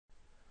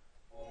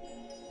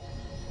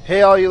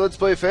Hey all you Let's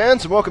Play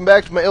fans, and welcome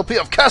back to my LP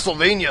of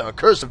Castlevania,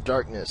 Curse of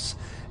Darkness.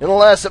 In the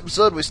last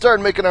episode, we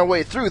started making our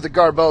way through the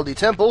Garbaldi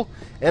Temple,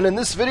 and in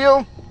this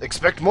video,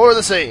 expect more of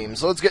the same,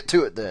 so let's get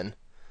to it then.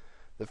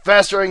 The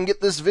faster I can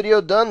get this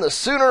video done, the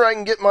sooner I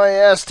can get my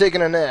ass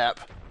taking a nap.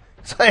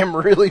 Because I am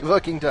really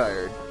fucking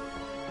tired.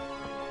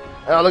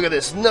 Oh, look at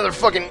this, another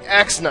fucking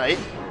axe knight.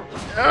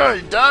 Oh,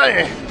 he's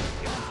dying.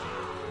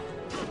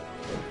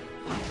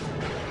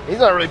 He's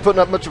not really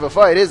putting up much of a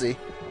fight, is he?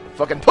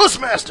 Fucking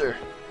Pussmaster!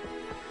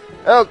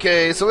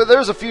 Okay, so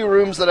there's a few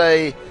rooms that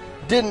I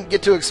didn't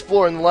get to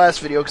explore in the last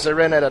video because I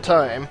ran out of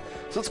time.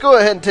 So let's go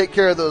ahead and take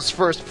care of those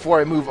first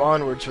before I move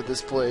onwards with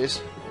this place.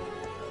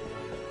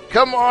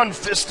 Come on,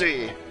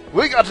 Fisty!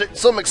 We got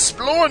some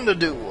exploring to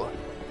do!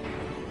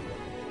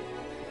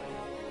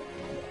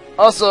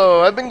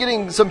 Also, I've been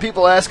getting some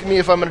people asking me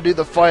if I'm going to do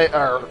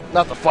the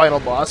not the final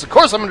boss. Of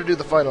course I'm going to do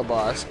the final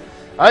boss.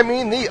 I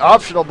mean the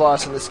optional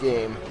boss in this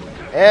game.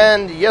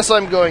 And yes,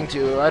 I'm going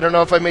to. I don't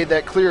know if I made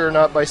that clear or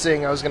not by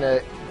saying I was going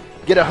to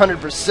get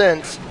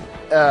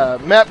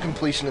 100% map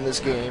completion in this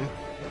game.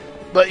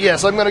 But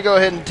yes, I'm going to go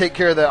ahead and take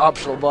care of that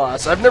optional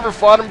boss. I've never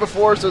fought him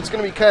before, so it's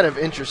going to be kind of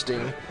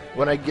interesting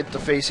when I get to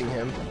facing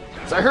him.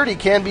 So I heard he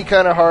can be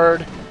kind of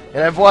hard,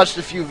 and I've watched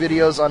a few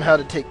videos on how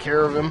to take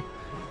care of him.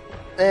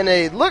 And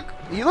he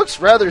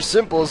looks rather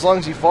simple as long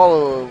as you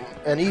follow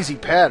an easy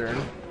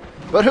pattern.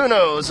 But who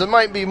knows, it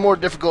might be more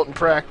difficult in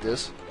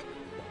practice.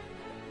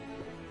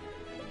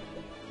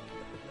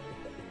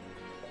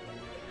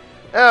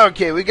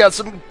 Okay, we got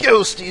some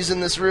ghosties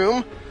in this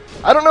room.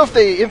 I don't know if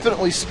they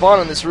infinitely spawn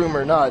in this room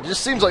or not. It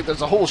just seems like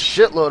there's a whole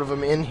shitload of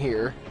them in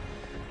here.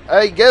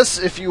 I guess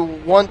if you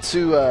want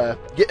to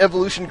get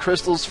evolution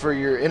crystals for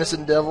your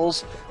innocent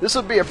devils, this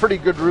would be a pretty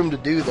good room to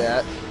do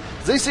that.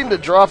 They seem to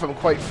drop them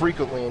quite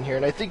frequently in here,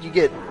 and I think you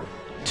get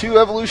 2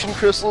 evolution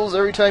crystals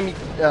every time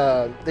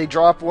they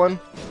drop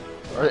one,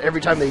 or every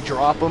time they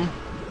drop them.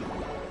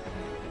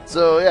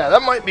 So yeah,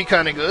 that might be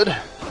kind of good.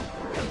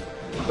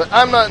 But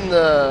I'm not in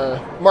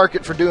the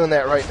market for doing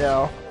that right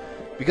now,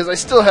 because I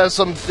still have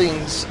some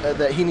things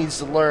that he needs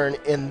to learn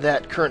in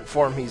that current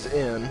form he's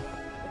in.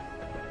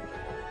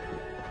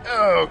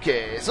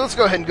 Okay, so let's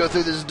go ahead and go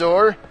through this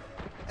door.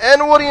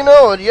 And what do you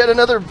know? Yet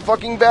another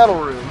fucking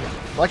battle room.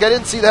 Like I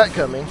didn't see that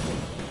coming.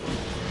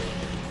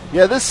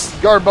 Yeah, this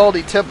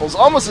Garbaldi Temple is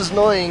almost as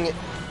annoying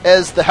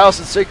as the House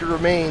of Sacred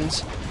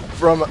Remains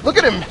from... Look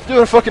at him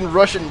doing a fucking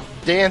Russian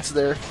dance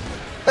there.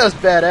 That was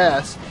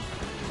badass.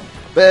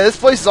 But this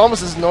place is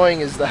almost as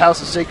annoying as the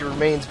House of Sacred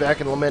Remains back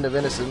in Lament of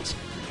Innocence.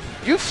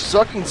 You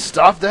fucking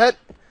stop that?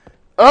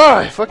 Ah,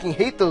 I fucking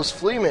hate those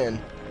flea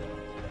men.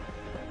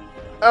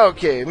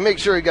 Okay, make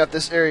sure we got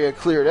this area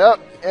cleared out,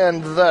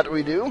 and that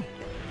we do.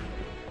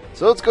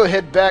 So let's go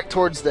ahead back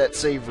towards that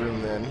save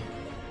room then.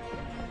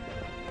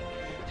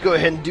 Go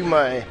ahead and do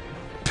my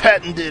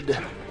patented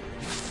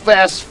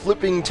fast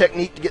flipping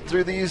technique to get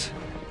through these.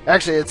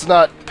 Actually, it's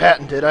not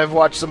patented. I've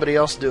watched somebody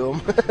else do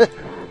them.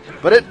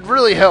 But it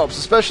really helps,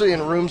 especially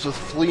in rooms with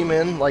flea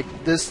men, like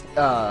this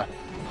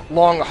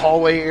long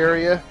hallway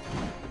area,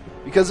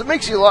 because it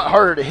makes you a lot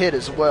harder to hit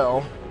as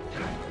well.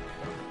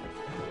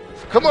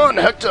 Come on,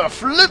 Hector,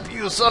 flip,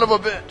 you son of a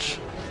bitch!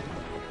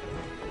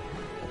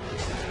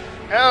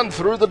 And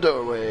through the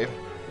doorway.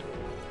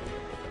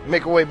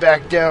 Make our way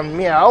back down,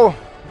 meow.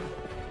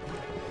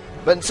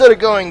 But instead of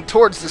going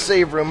towards the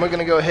save room, we're going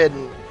to go ahead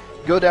and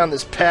go down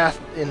this path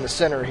in the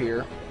center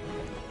here.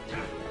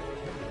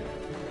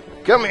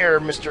 Come here,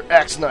 Mr.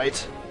 Axe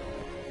Knight.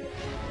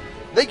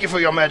 Thank you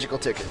for your magical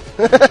ticket.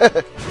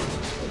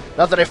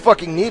 Not that I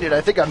fucking need it.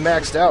 I think I'm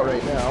maxed out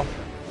right now.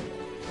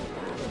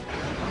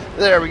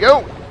 There we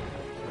go.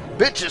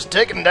 Bitch is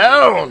taken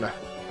down.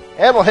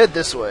 And we'll head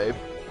this way.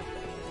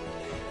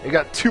 We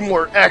got 2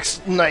 more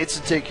Axe Knights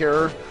to take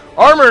care of.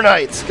 Armor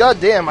Knights.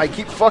 God damn, I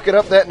keep fucking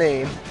up that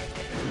name.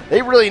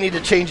 They really need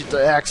to change it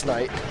to Axe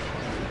Knight.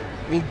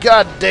 I mean,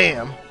 god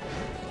damn.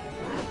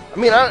 I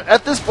mean,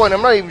 at this point,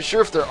 I'm not even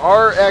sure if there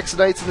are Axe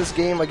Knights in this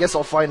game. I guess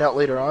I'll find out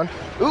later on.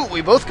 Ooh,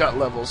 we both got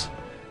levels.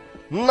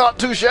 Not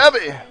too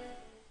shabby.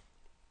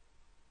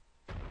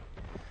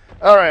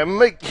 Alright, I'm going to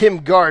make him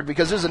guard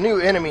because there's a new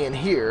enemy in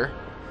here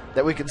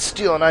that we can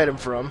steal an item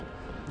from.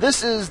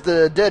 This is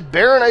the Dead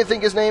Baron, I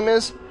think his name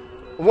is.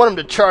 I want him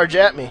to charge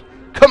at me.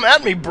 Come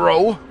at me,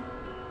 bro!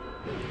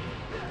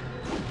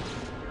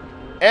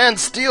 And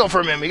steal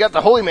from him. We got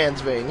the Holy Man's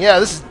Vein. Yeah,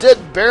 this is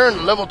Dead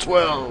Baron level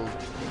 12.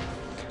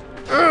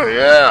 Oh,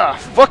 yeah!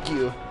 Fuck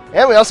you!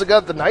 And we also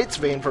got the Knight's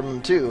Vein from him,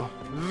 too.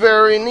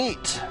 Very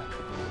neat!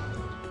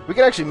 We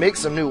can actually make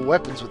some new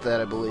weapons with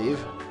that, I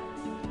believe.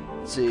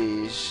 Let's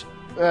see...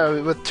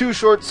 with 2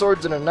 short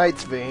swords and a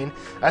Knight's Vein,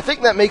 I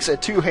think that makes a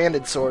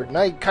 2-handed sword, and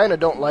I kind of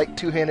don't like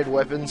 2-handed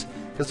weapons,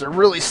 because they're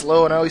really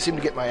slow, and I always seem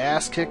to get my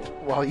ass kicked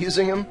while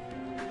using them.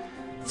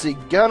 Let's see,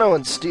 Gunno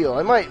and Steel.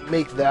 I might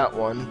make that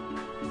one,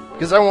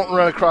 because I won't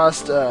run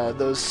across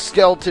those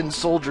skeleton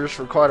soldiers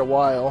for quite a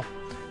while.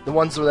 The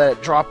ones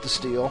that drop the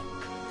steel.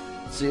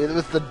 See,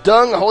 with the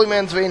Dung, Holy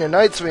Man's Vein, and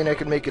Knight's Vein, I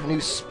could make a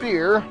new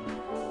spear.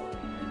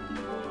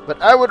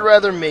 But I would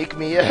rather make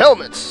me a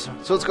helmet. So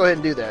let's go ahead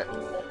and do that.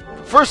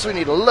 First we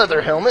need a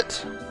leather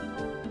helmet.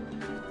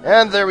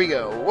 And there we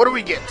go. What do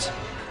we get?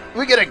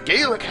 We get a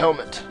Gaelic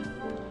helmet.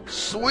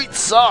 Sweet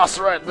sauce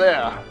right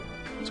there.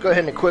 Let's go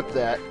ahead and equip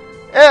that.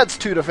 Adds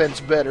 2 defense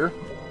better.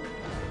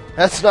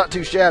 That's not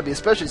too shabby,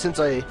 especially since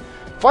I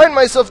find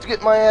myself to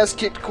get my ass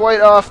kicked quite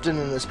often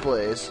in this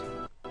place.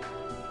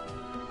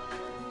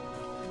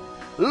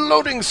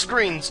 Loading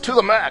screens to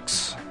the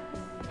max.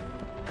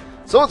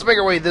 So let's make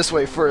our way this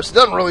way first. It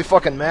doesn't really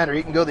fucking matter.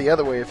 You can go the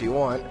other way if you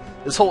want.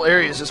 This whole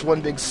area is just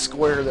one big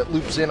square that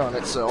loops in on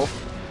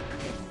itself.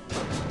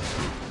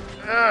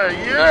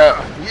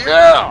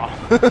 Yeah!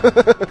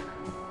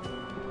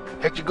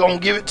 Hector gonna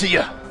give it to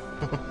you.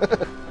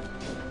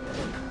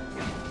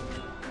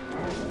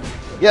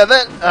 Yeah,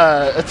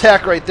 that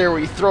attack right there where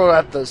you throw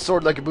out the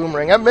sword like a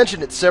boomerang, I've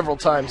mentioned it several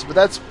times, but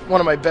that's one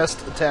of my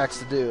best attacks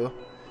to do.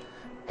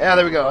 Yeah,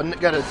 there we go.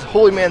 Got a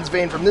Holy Man's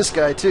Vein from this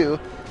guy, too.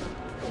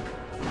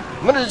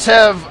 I'm going to just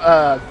have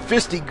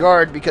Fisty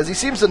guard, because he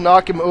seems to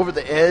knock him over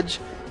the edge,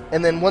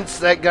 and then once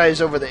that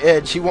guy's over the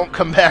edge, he won't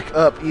come back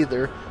up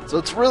either. So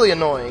it's really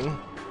annoying.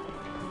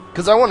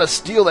 Because I want to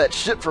steal that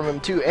shit from him,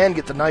 too, and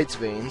get the Knight's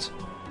Veins.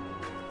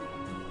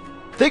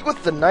 I think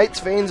with the Knight's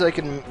Veins I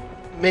can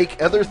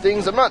make other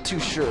things. I'm not too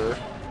sure.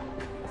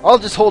 I'll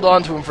just hold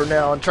on to him for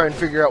now and try and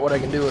figure out what I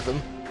can do with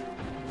him.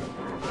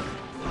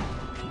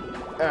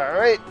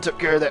 Alright, took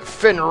care of that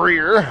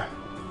Fenrir.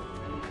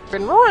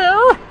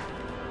 Fenrir?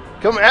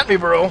 Come at me,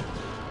 bro.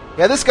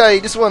 Yeah, this guy,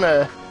 you just want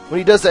to, when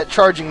he does that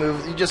charging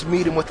move, you just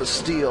meet him with a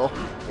steal.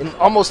 And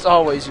almost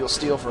always you'll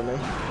steal from him.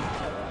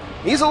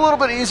 He's a little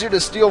bit easier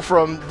to steal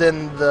from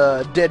than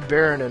the Dead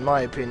Baron, in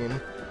my opinion.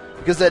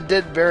 Because that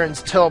Dead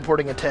Baron's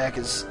teleporting attack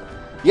is,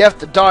 you have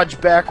to dodge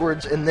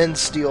backwards and then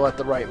steal at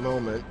the right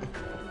moment.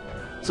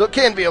 So it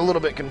can be a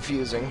little bit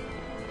confusing.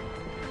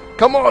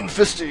 Come on,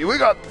 Fisty, we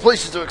got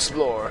places to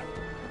explore.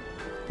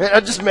 Man,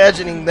 I'm just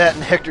imagining that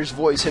in Hector's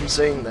voice, him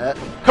saying that.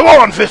 Come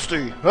on,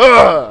 Fisty!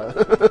 Ah!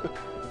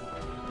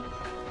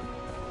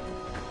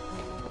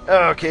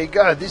 Okay,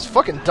 God, these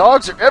fucking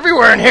dogs are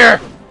everywhere in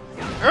here!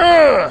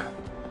 Ah!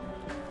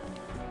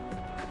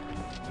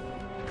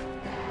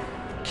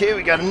 Okay,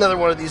 we got another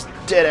one of these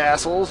dead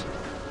assholes.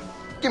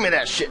 Give me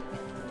that shit.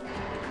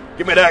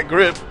 Give me that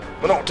grip.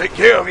 We don't take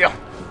care of you.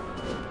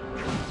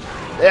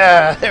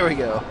 Yeah, there we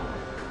go.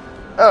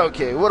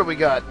 Okay, what do we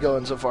got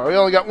going so far? We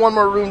only got one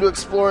more room to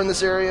explore in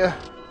this area.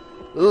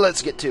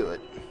 Let's get to it.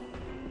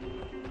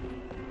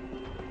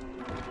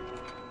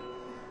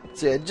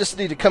 See, I just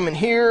need to come in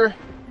here.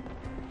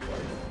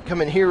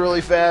 Come in here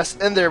really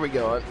fast. And there we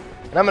go. And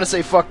I'm going to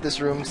say fuck this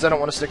room because I don't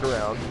want to stick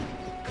around.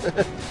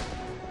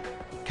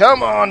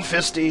 Come on,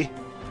 Fisty.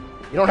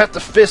 You don't have to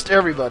fist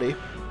everybody.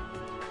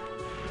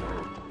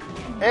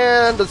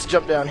 And let's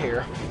jump down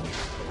here.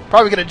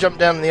 Probably going to jump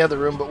down in the other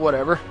room, but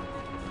whatever.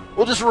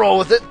 We'll just roll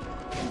with it.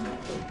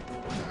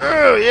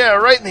 Oh, yeah,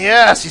 right in the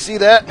ass. You see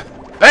that?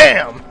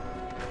 Bam!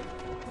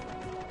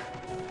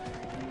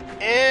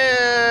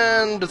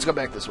 And let's go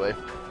back this way.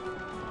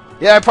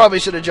 Yeah, I probably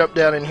should have jumped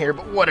down in here,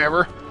 but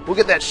whatever. We'll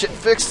get that shit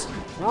fixed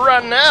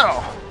right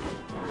now.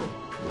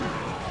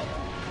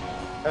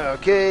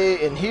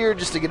 Okay, in here,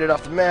 just to get it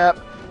off the map.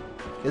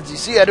 As you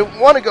see, I don't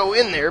want to go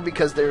in there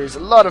because there's a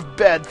lot of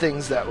bad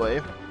things that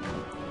way.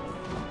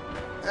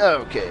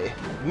 Okay,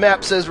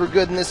 map says we're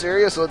good in this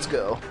area, so let's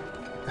go.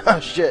 Oh,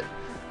 shit.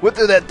 Went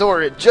through that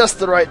door at just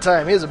the right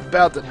time. He was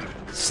about to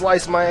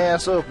slice my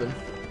ass open.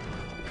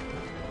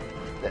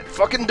 That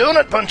fucking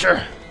donut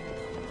puncher!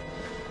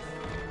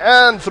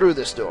 And through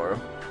this door.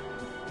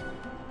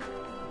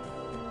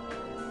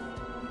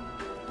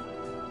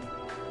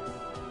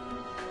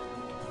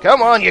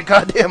 Come on, you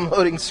goddamn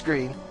loading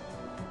screen.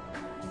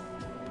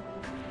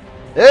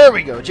 There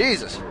we go,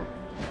 Jesus.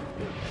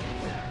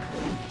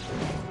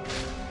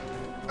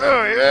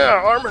 Oh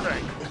yeah, Armor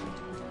Knight.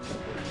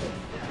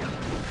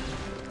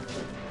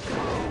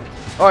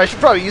 Oh, I should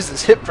probably use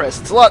this hip press.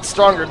 It's a lot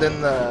stronger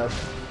than the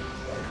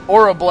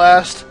Aura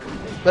Blast,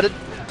 but it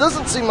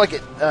doesn't seem like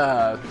it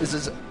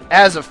is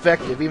as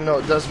effective, even though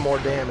it does more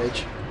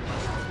damage.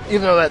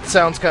 Even though that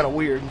sounds kind of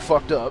weird and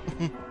fucked up.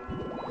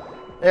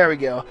 There we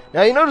go.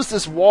 Now you notice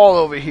this wall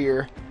over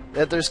here,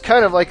 that there's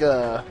kind of like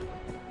a...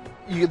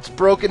 It's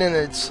broken and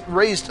it's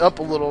raised up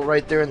a little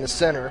right there in the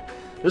center.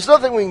 There's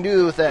nothing we can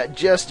do with that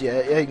just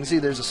yet. Yeah, you can see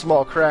there's a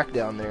small crack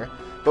down there.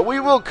 But we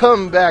will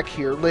come back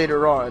here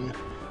later on.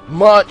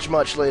 Much,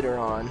 much later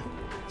on.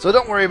 So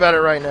don't worry about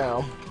it right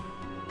now.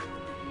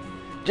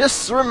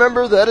 Just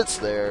remember that it's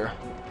there.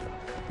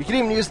 You can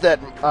even use that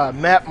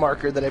map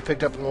marker that I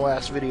picked up in the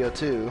last video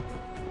too.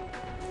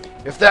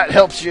 If that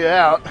helps you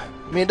out.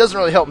 I mean, it doesn't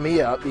really help me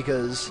out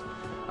because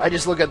I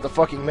just look at the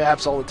fucking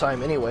maps all the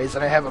time anyways,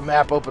 and I have a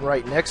map open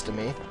right next to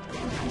me.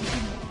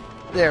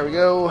 There we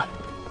go.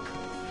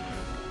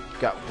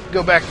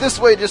 Go back this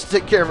way just to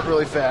take care of it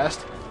really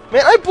fast.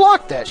 Man, I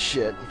blocked that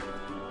shit.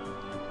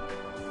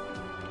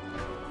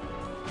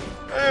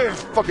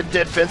 Fucking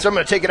dead fence, I'm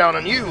gonna take it out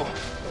on you.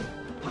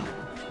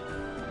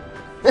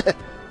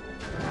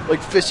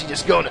 Like Fishy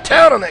just going to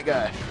town on that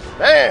guy.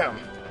 Bam!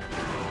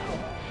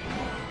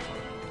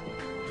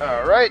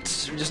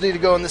 Alright, we just need to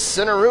go in this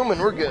center room and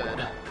we're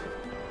good.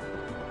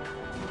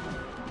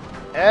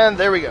 And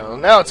there we go.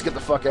 Now let's get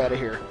the fuck out of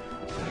here.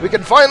 We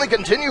can finally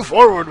continue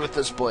forward with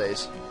this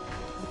place.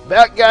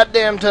 About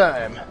goddamn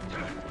time.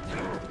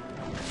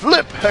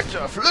 Flip,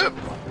 Hector, flip!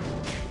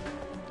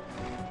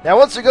 Now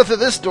once we go through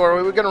this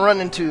doorway, we're going to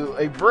run into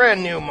a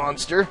brand new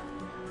monster.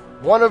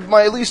 One of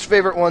my least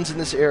favorite ones in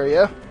this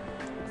area.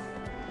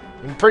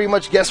 You can pretty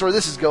much guess where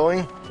this is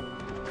going.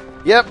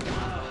 Yep.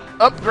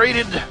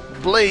 Upgraded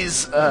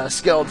Blaze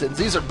skeletons.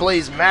 These are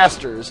Blaze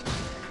Masters.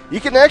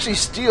 You can actually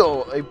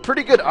steal a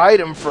pretty good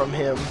item from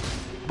him,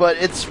 but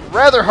it's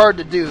rather hard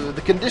to do.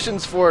 The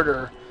conditions for it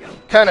are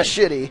kind of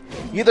shitty.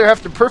 You either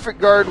have to perfect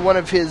guard one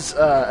of his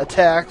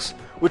attacks,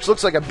 which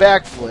looks like a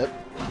backflip,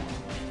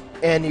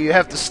 and you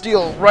have to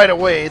steal right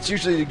away. It's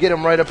usually to get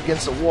him right up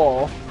against a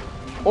wall.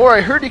 Or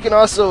I heard you can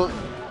also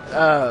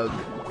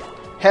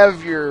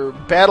have your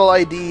battle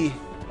ID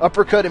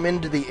uppercut him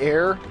into the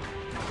air,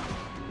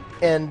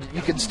 and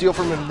you can steal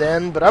from him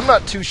then, but I'm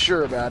not too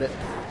sure about it.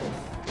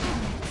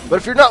 But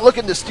if you're not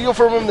looking to steal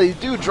from them, they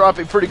do drop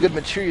a pretty good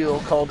material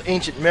called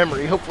Ancient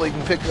Memory. Hopefully you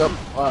can pick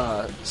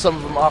up some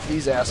of them off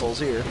these assholes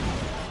here.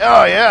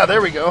 Oh yeah,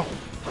 there we go.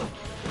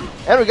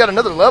 And we got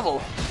another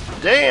level.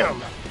 Damn!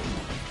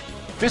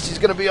 Fisty's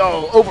gonna be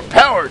all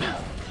overpowered.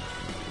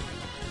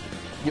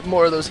 Get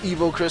more of those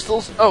Evo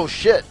crystals. Oh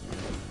shit.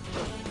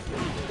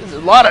 There's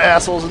a lot of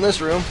assholes in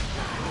this room.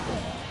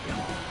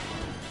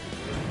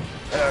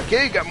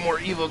 Okay, got more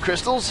Evo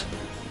crystals.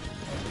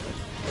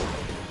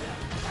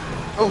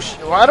 Oh,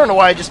 well, I don't know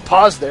why I just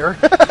paused there.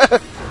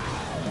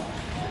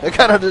 I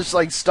kind of just,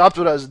 like, stopped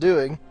what I was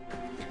doing.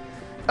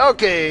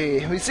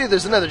 Okay, we see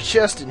there's another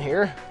chest in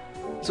here.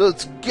 So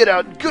let's get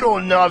out good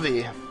old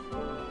Navi.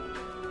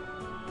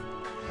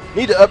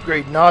 Need to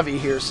upgrade Navi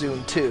here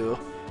soon, too.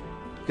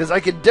 Because I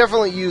could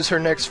definitely use her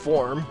next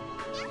form.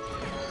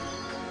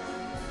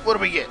 What do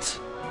we get?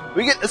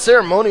 We get a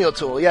ceremonial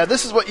tool. Yeah,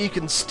 this is what you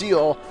can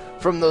steal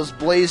from those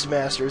Blaze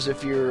Masters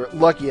if you're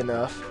lucky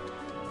enough.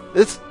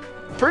 It's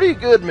pretty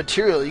good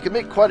material. You can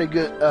make quite a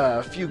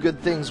good few good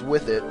things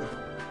with it.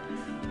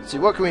 Let's see,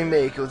 what can we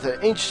make with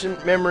the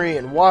Ancient Memory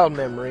and Wild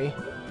Memory?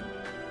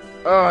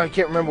 Oh, I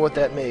can't remember what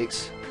that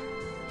makes.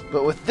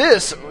 But with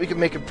this, we can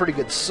make a pretty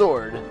good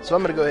sword. So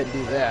I'm going to go ahead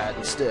and do that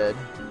instead.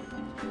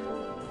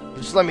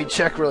 Just let me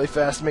check really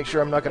fast to make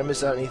sure I'm not going to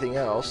miss out anything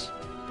else.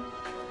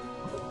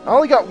 I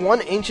only got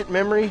one Ancient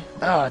Memory?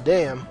 Ah,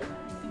 damn.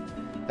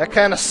 That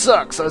kind of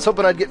sucks. I was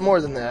hoping I'd get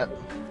more than that.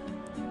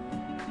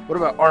 What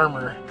about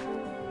armor?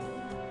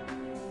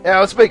 Yeah,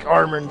 let's make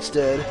armor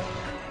instead.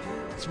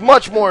 It's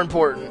much more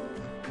important.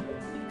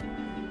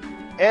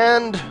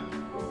 And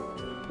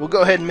we'll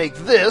go ahead and make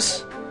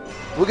this.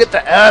 We'll get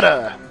the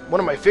Ada, one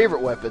of my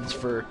favorite weapons,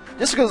 for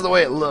just because of the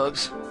way it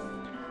looks.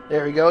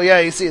 There we go. Yeah,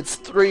 you see it's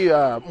 3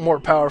 more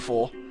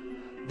powerful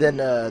than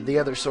the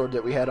other sword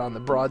that we had on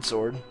the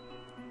broadsword.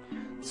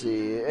 Let's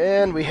see,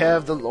 and we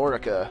have the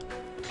Lorica.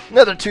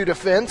 Another 2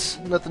 defense.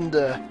 Nothing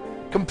to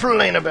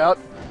complain about.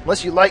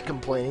 Unless you like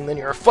complaining, then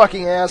you're a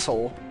fucking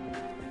asshole.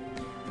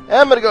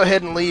 I'm going to go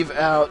ahead and leave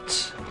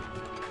out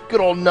good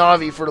old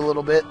Navi for a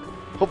little bit.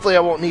 Hopefully I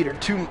won't need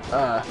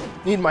her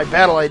need my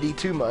battle ID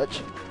too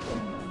much.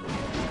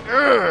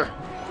 Urgh.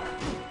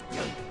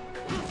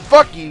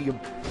 Fuck you, you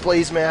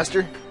Blaze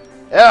Master.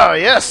 Oh,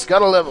 yes,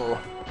 got a level.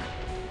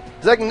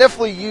 Because I can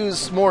definitely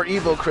use more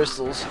Evo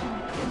crystals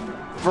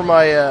for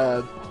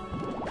my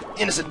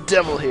innocent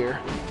devil here.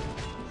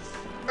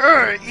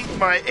 Eat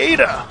my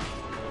Ada.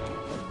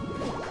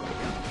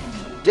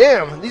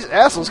 Damn, these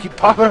assholes keep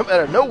popping up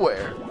out of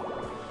nowhere.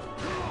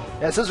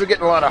 And since we're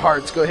getting a lot of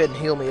hearts, go ahead and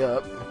heal me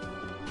up.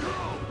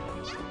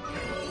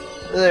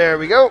 There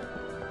we go.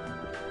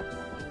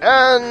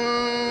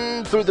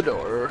 And through the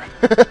door.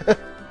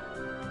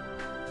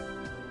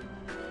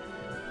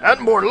 And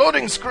more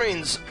loading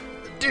screens.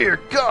 Dear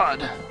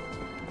God.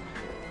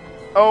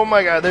 Oh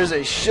my God, there's a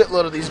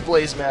shitload of these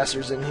Blaze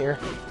Masters in here.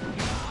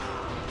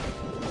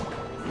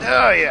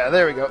 Oh yeah,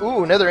 there we go.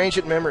 Ooh, another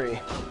Ancient Memory.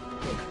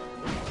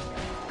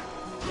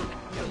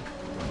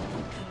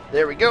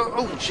 There we go.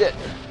 Oh shit.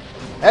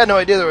 I had no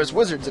idea there was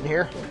wizards in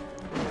here.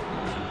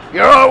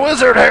 You're a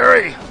wizard,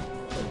 Harry!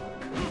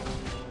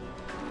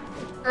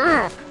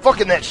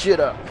 Fucking that shit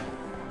up.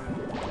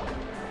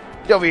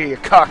 Get over here, you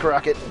cock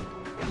rocket.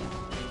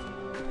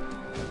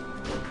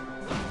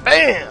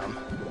 Bam!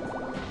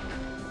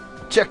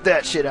 Check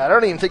that shit out. I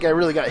don't even think I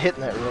really got hit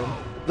in that room.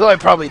 Though I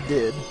probably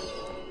did.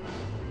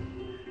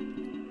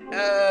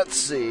 Let's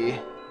see.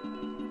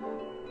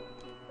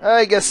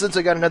 I guess since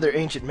I got another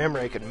Ancient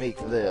Memory, I can make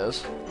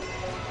this.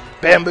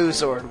 Bamboo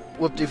sword.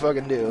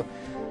 Whoop-de-fucking-do.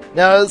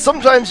 Now,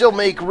 sometimes you'll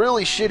make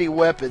really shitty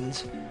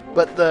weapons,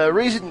 but the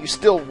reason you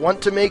still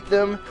want to make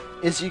them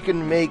is you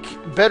can make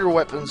better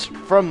weapons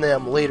from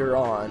them later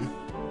on.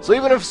 So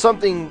even if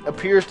something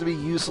appears to be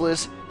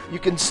useless, you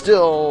can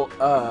still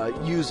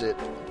use it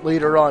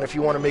later on if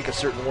you want to make a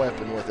certain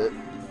weapon with it.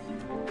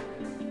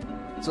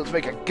 So let's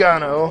make a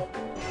Gano.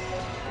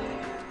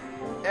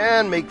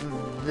 And make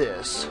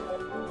this.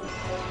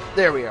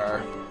 There we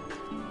are.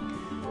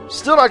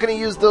 Still not going to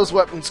use those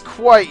weapons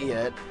quite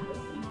yet.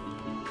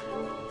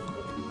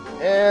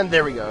 And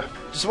there we go.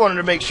 Just wanted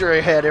to make sure I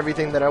had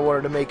everything that I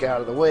wanted to make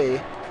out of the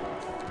way.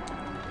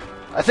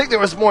 I think there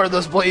was more of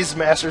those Blaze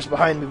Masters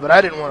behind me, but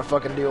I didn't want to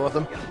fucking deal with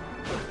them.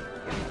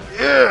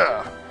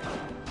 Yeah!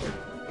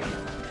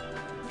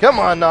 Come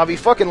on, Navi,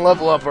 fucking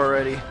level up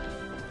already.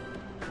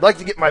 I'd like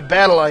to get my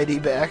battle ID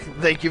back.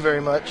 Thank you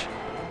very much.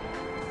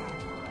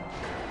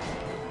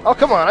 Oh,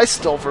 come on, I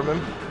stole from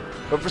him.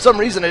 But for some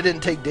reason I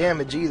didn't take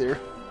damage either.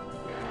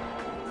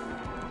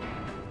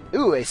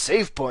 Ooh, a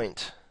save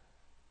point.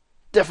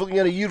 Definitely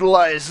going to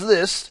utilize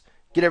this,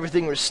 get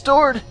everything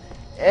restored,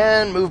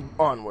 and move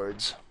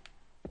onwards.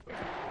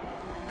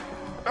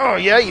 Oh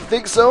yeah, you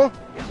think so?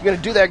 You're going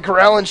to do that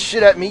growling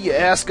shit at me, you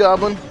ass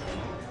goblin?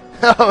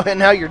 Oh, and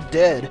now you're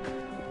dead.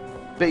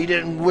 Bet you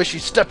didn't wish you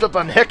stepped up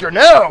on Hector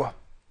now!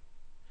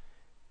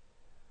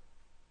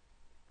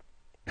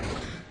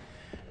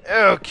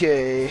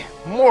 Okay,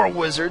 more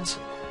wizards.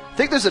 I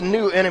think there's a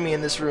new enemy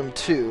in this room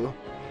too.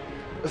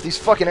 If these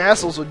fucking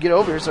assholes would get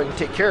over here so I can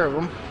take care of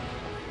them.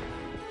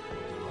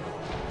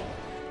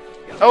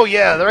 Oh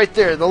yeah, they're right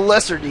there, the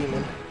lesser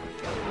demon.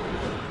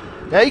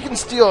 Now you can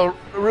steal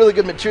really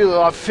good material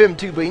off him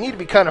too, but you need to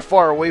be kind of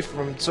far away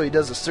from him so he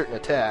does a certain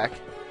attack.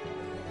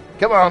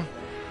 Come on.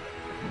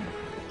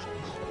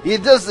 He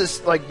does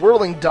this like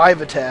whirling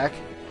dive attack.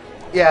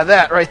 Yeah,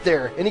 that right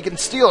there. And he can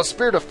steal a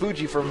Spirit of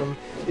Fuji from him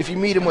if you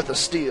meet him with a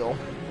steal.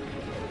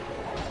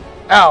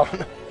 Ow.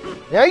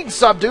 Now you can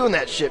stop doing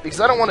that shit because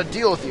I don't want to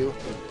deal with you.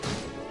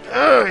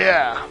 Oh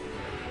yeah.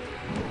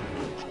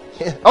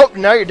 Oh,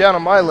 now you're down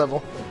on my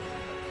level.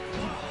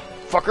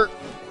 Fucker.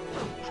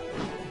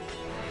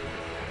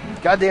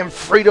 Goddamn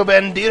Frito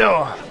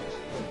Bandito.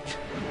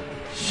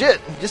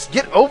 Shit, just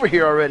get over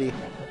here already.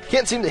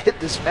 Can't seem to hit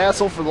this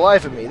asshole for the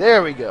life of me.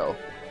 There we go.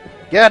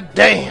 God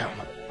damn.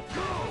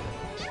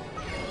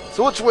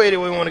 So which way do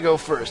we want to go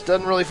first?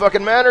 Doesn't really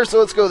fucking matter, so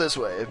let's go this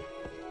way.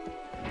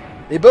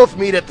 They both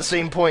meet at the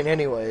same point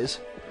anyways.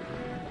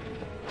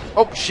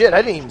 Oh shit,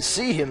 I didn't even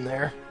see him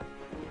there.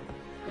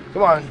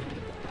 Come on.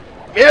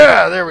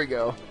 Yeah, there we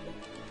go.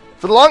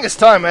 For the longest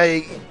time,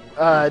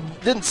 I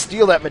didn't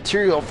steal that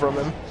material from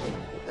him.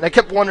 And I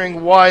kept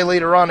wondering why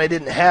later on I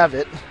didn't have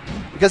it.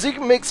 Because he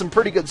can make some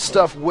pretty good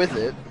stuff with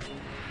it.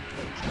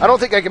 I don't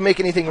think I can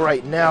make anything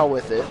right now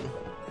with it.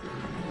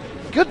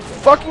 Good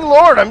fucking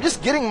lord, I'm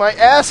just getting my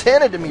ass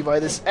handed to me by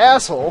this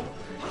asshole.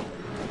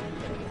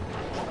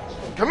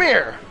 Come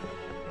here.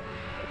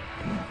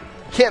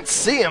 Can't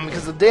see him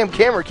because the damn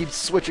camera keeps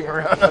switching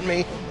around on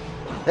me.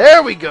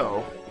 There we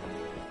go.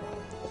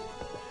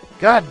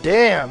 God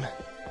damn.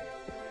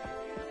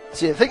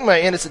 See, I think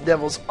my Innocent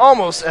Devil's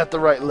almost at the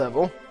right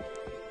level.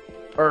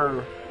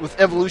 Or with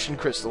evolution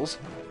crystals.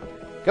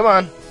 Come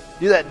on,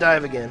 do that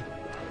dive again.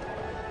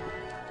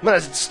 I'm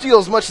gonna steal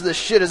as much of this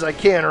shit as I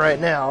can right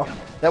now.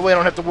 That way I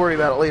don't have to worry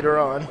about it later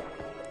on.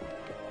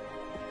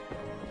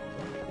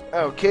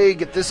 Okay,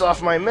 get this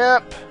off my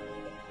map.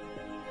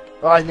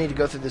 Oh, I need to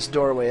go through this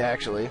doorway,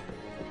 actually.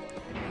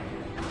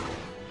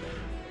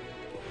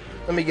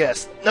 Let me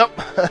guess. Nope.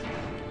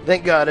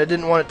 Thank God, I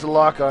didn't want it to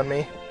lock on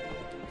me.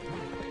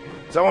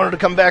 So I wanted to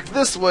come back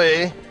this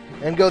way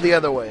and go the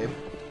other way.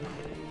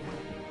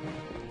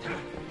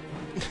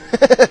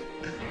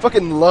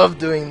 Fucking love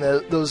doing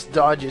those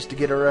dodges to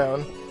get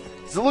around.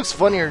 'Cause it looks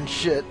funnier and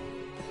shit.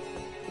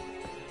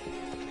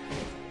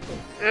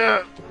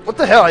 What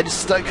the hell? I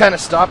just kind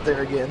of stopped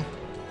there again.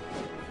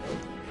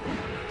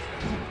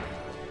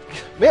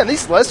 Man,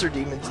 these lesser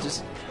demons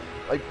just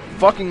like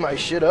fucking my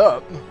shit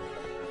up.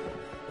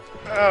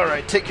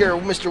 Alright, take care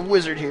of Mr.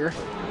 Wizard here.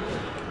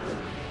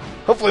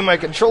 Hopefully my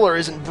controller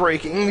isn't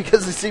breaking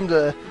because they seem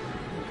to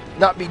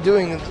not be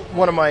doing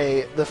one of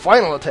the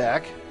final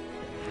attack.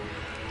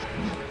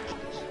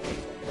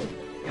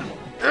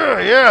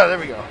 Yeah, there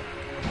we go.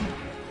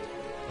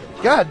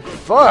 God,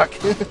 fuck.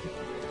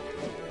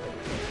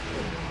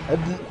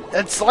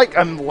 It's like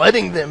I'm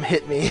letting them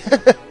hit me.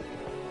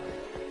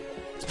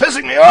 It's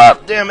pissing me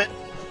off, damn it.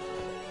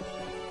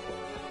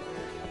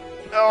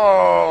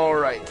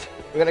 Alright.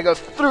 We're gonna go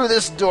through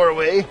this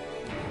doorway.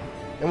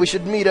 And we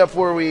should meet up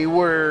where we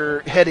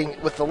were heading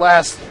with the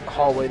last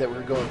hallway that we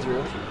were going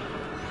through.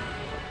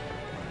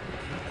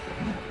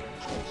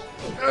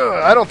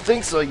 I don't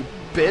think so, you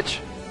bitch.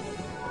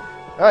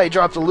 Oh, he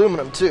dropped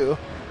aluminum, too.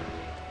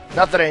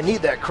 Not that I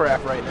need that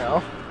crap right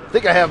now. I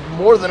think I have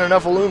more than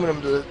enough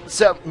aluminum to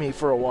set me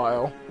for a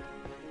while.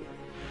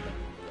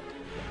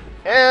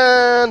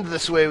 And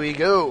this way we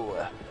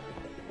go.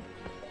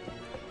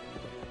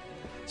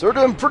 So we're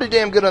doing pretty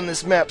damn good on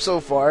this map so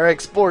far. I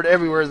explored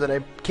everywhere that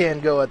I can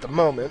go at the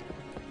moment.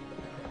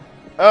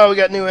 Oh, we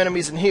got new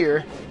enemies in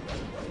here.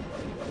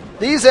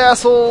 These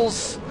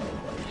assholes...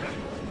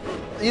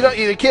 You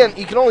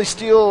can only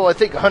steal, I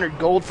think, 100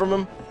 gold from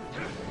them.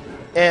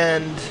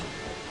 And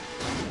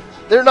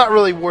they're not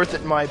really worth it,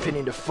 in my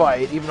opinion, to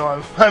fight, even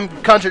though I'm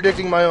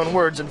contradicting my own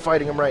words and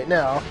fighting them right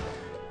now.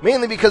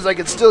 Mainly because I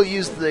could still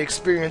use the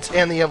experience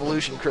and the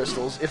evolution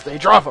crystals if they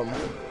drop them.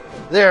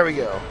 There we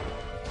go.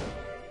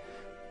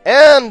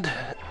 And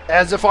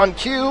as if on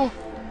cue,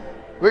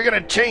 we're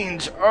gonna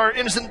change our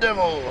innocent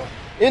devil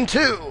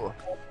into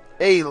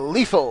a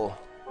lethal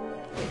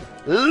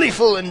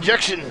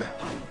injection.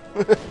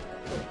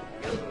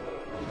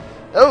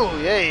 Oh,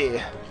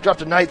 yay.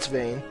 Dropped a Knight's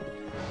Vein.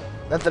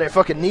 Not that I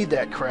fucking need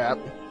that crap.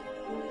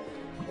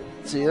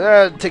 Let's see,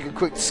 I'll take a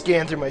quick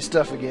scan through my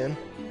stuff again.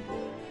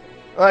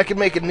 Well, I could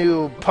make a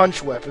new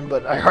punch weapon,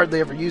 but I hardly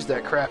ever use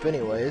that crap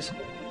anyways.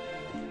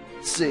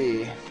 Let's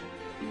see.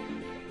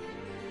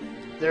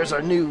 There's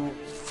our new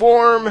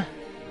form.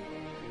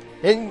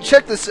 And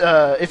check this,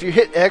 if you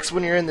hit X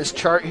when you're in this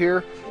chart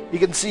here, you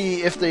can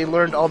see if they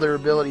learned all their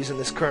abilities in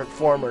this current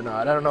form or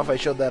not. I don't know if I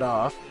showed that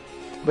off.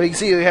 But you can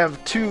see we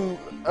have 2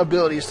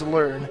 abilities to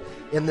learn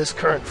in this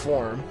current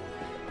form.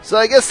 So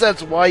I guess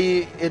that's why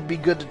it'd be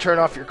good to turn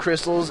off your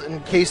crystals in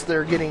case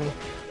they're getting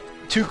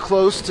too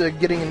close to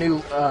getting a new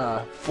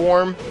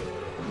form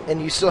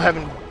and you still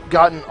haven't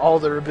gotten all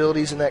their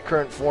abilities in that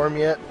current form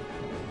yet.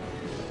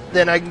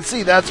 Then I can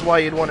see that's why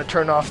you'd want to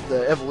turn off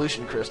the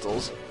evolution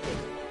crystals.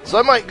 So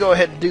I might go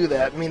ahead and do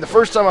that. I mean, the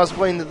first time I was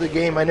playing the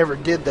game, I never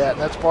did that,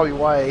 and that's probably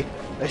why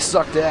I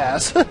sucked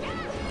ass.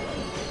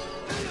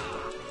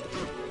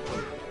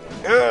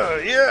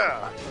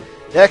 Yeah!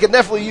 Yeah, I can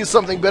definitely use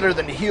something better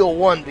than heal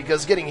 1,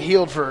 because getting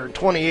healed for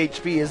 20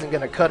 HP isn't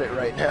going to cut it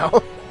right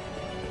now.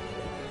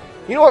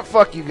 You know what?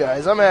 Fuck you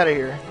guys. I'm out of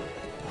here.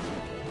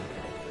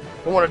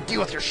 Don't want to deal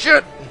with your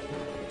shit!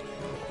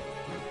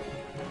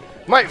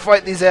 Might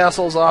fight these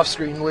assholes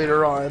off-screen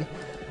later on.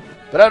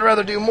 But I'd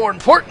rather do more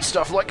important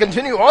stuff like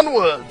continue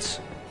onwards.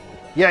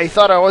 Yeah, you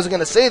thought I wasn't going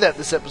to say that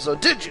this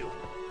episode, did you?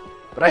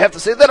 But I have to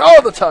say that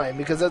all the time,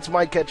 because that's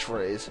my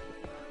catchphrase.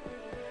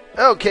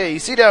 Okay, you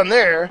see down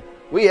there,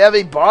 we have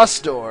a boss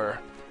door.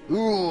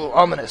 Ooh,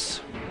 ominous.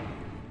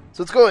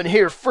 So let's go in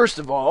here first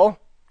of all.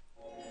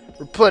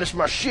 Replenish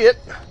my shit.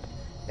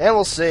 And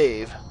we'll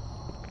save.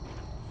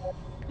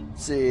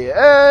 Let's see,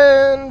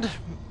 and...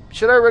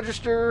 should I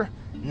register?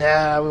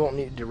 Nah, we won't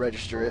need to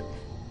register it.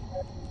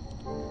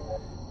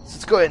 So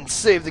let's go ahead and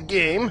save the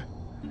game.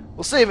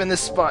 We'll save in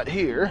this spot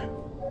here.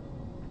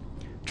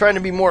 Trying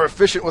to be more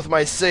efficient with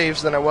my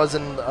saves than I was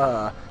in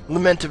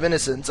Lament of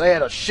Innocence. I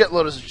had a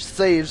shitload of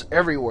saves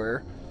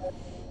everywhere.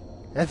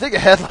 And I think I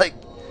had like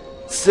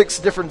 6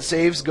 different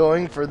saves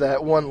going for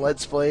that one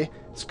Let's Play.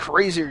 It's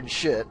crazier than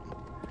shit.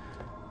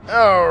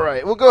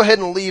 Alright, we'll go ahead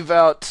and leave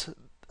out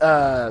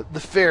the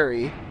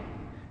fairy.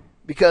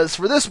 Because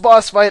for this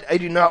boss fight, I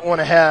do not want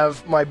to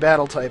have my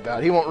battle type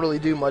out. He won't really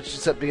do much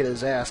except to get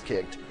his ass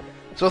kicked.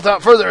 So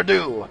without further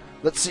ado,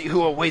 let's see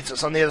who awaits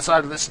us on the other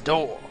side of this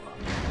door.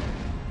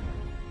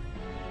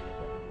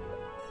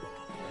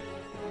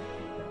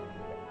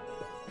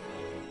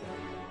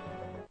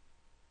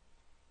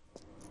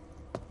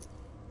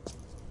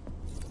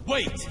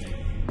 Wait!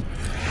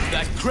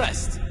 That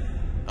crest!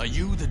 Are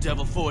you the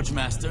Devil Forge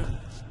Master?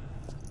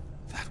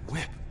 That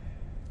whip.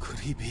 Could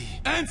he be?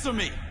 Answer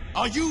me!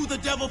 Are you the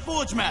Devil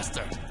Forge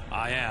Master?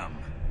 I am.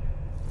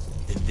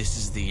 Then this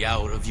is the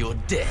hour of your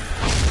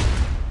death.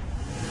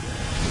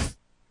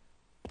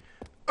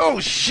 Oh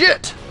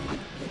shit!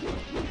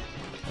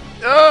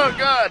 Oh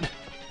god!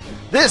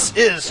 This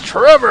is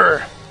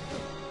Trevor!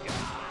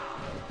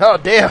 Oh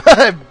damn,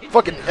 I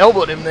fucking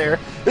elbowed him there.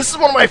 This is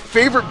one of my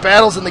favorite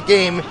battles in the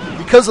game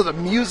because of the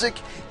music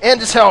and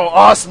just how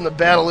awesome the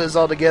battle is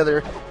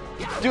altogether.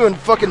 Doing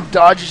fucking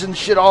dodges and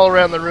shit all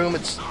around the room,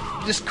 it's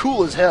just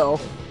cool as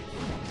hell.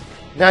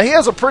 Now he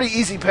has a pretty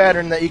easy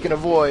pattern that you can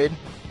avoid.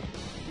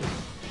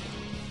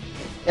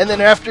 And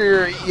then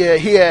after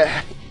he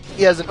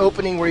has an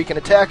opening where you can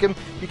attack him,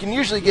 you can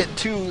usually get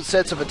 2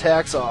 sets of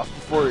attacks off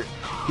before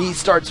he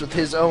starts with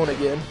his own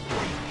again.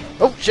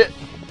 Oh shit!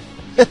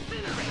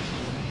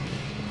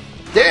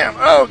 Damn!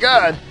 Oh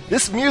god!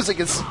 This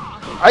music is...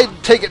 I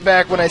take it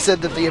back when I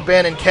said that the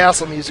Abandoned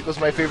Castle music was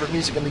my favorite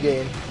music in the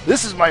game.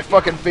 This is my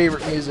fucking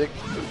favorite music.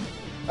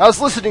 I was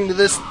listening to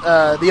this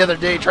the other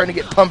day, trying to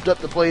get pumped up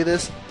to play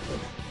this.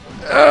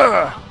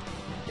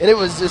 And it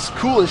was just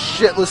cool as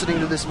shit listening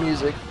to this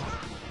music.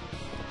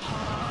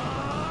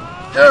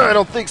 I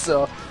don't think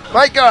so.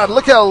 My god,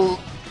 look how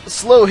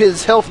slow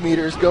his health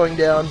meter is going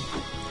down.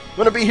 I'm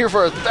gonna be here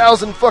for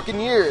 1,000 fucking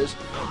years.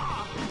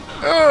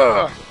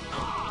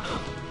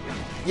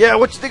 Yeah,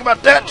 what you think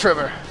about that,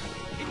 Trevor?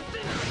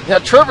 Yeah,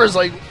 Trevor's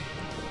like,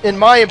 in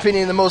my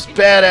opinion, the most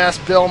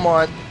badass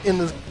Belmont in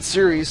the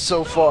series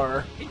so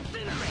far.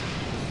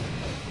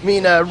 I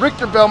mean,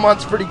 Richter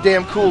Belmont's pretty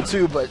damn cool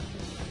too, but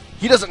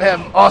he doesn't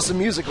have awesome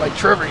music like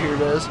Trevor here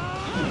does.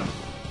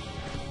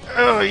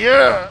 Oh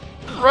yeah,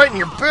 right in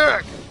your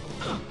back.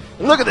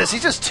 And look at this,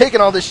 he's just taking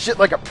all this shit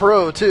like a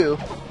pro too.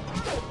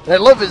 And I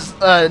love his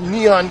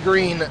neon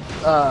green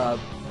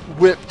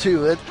whip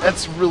too.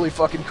 That's really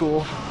fucking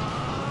cool.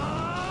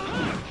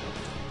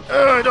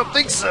 Oh, I don't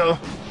think so.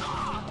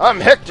 I'm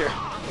Hector.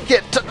 You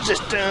can't touch this.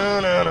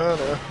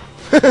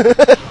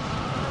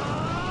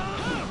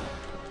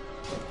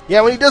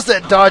 Yeah, when he does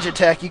that dodge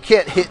attack, you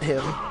can't hit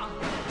him.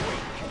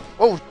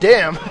 Oh,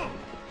 damn.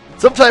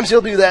 Sometimes he'll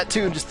do that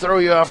too and just throw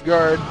you off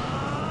guard.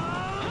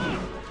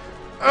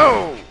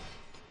 Oh!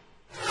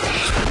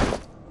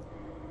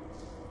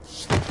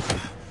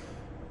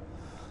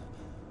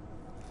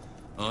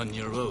 On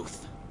your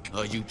oath,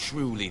 are you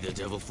truly the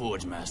Devil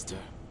Forge Master?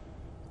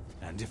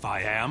 And if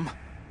I am?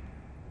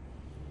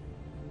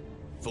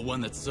 For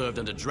one that served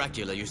under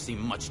Dracula, you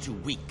seem much too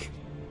weak.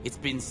 It's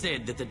been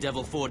said that the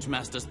Devil Forge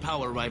Master's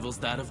power rivals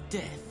that of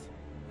death.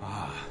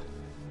 Ah,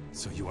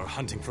 so you are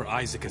hunting for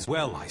Isaac as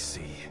well, I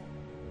see.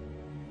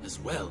 As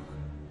well?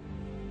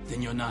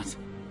 Then you're not...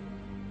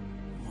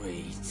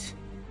 Wait...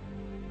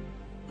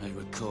 I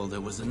recall there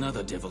was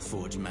another Devil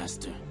Forge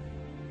Master.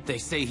 They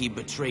say he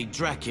betrayed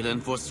Dracula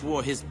and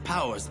forswore his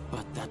powers,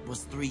 but that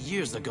was 3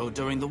 years ago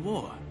during the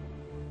war.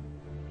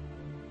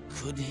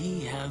 Could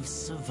he have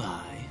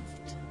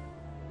survived?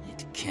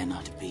 It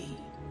cannot be.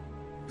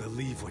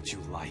 Believe what you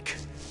like,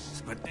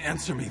 but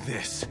answer me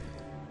this.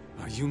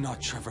 Are you not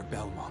Trevor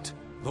Belmont,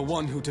 the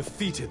one who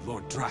defeated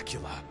Lord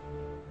Dracula?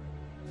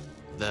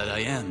 That I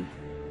am,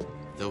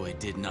 though I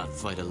did not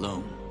fight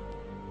alone.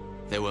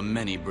 There were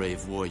many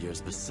brave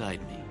warriors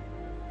beside me.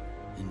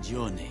 And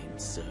your name,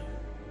 sir?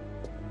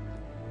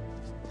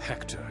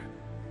 Hector.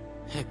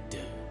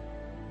 Hector.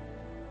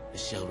 I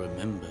shall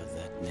remember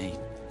that name.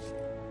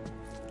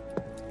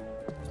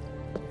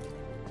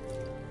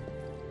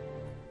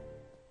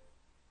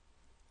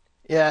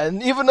 Yeah,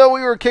 and even though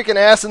we were kicking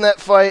ass in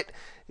that fight,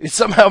 we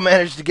somehow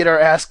managed to get our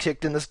ass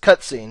kicked in this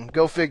cutscene.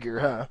 Go figure,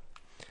 huh?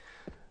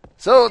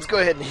 So let's go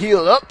ahead and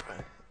heal up,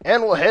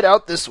 and we'll head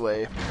out this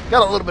way.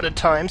 Got a little bit of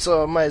time,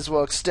 so I might as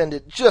well extend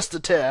it just a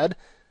tad.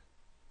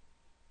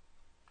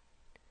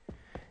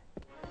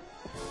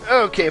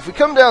 Okay, if we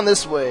come down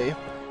this way,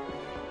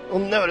 we'll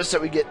notice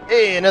that we get,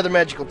 another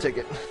magical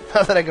ticket.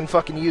 Not that I can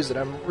fucking use it,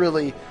 I'm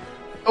really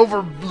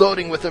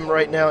overloading with them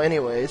right now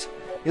anyways.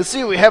 You'll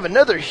see we have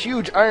another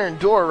huge iron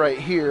door right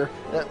here,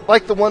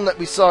 like the one that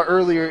we saw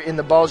earlier in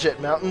the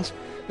Baljet Mountains.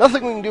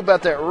 Nothing we can do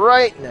about that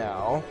right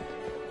now,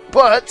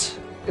 but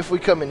if we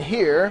come in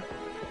here,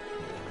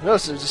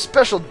 notice there's a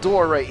special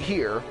door right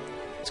here.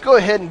 Let's go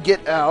ahead and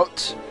get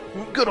out.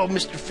 Good old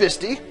Mr.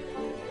 Fisty.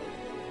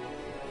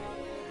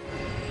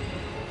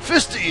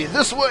 Fisty,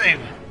 this way!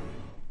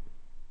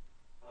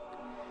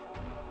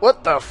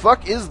 What the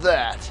fuck is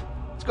that?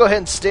 Let's go ahead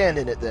and stand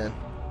in it then.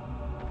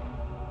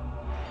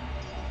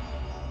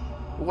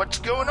 What's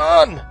going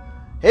on?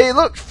 Hey,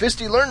 look,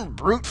 Fisty learned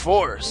brute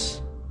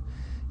force.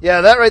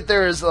 Yeah, that right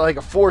there is like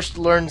a forced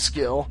learn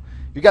skill.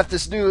 You got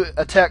this new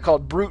attack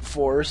called brute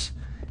force.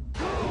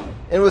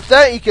 And with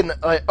that, you can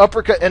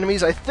uppercut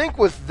enemies. I think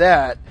with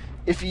that,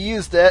 if you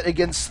use that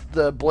against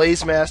the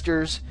Blaze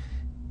Masters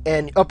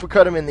and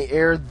uppercut them in the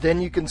air,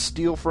 then you can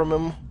steal from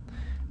them.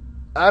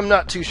 I'm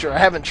not too sure. I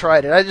haven't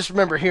tried it. I just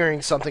remember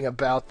hearing something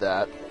about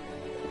that.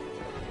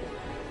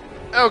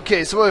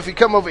 Okay, so if you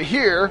come over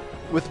here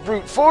with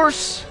brute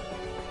force,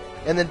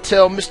 and then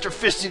tell Mr.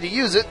 Fisty to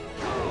use it,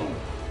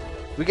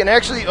 we can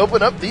actually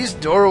open up these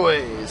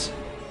doorways.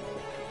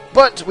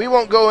 But we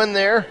won't go in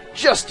there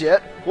just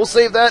yet. We'll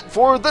save that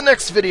for the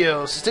next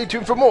video, so stay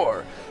tuned for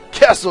more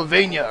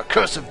Castlevania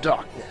Curse of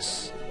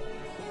Darkness.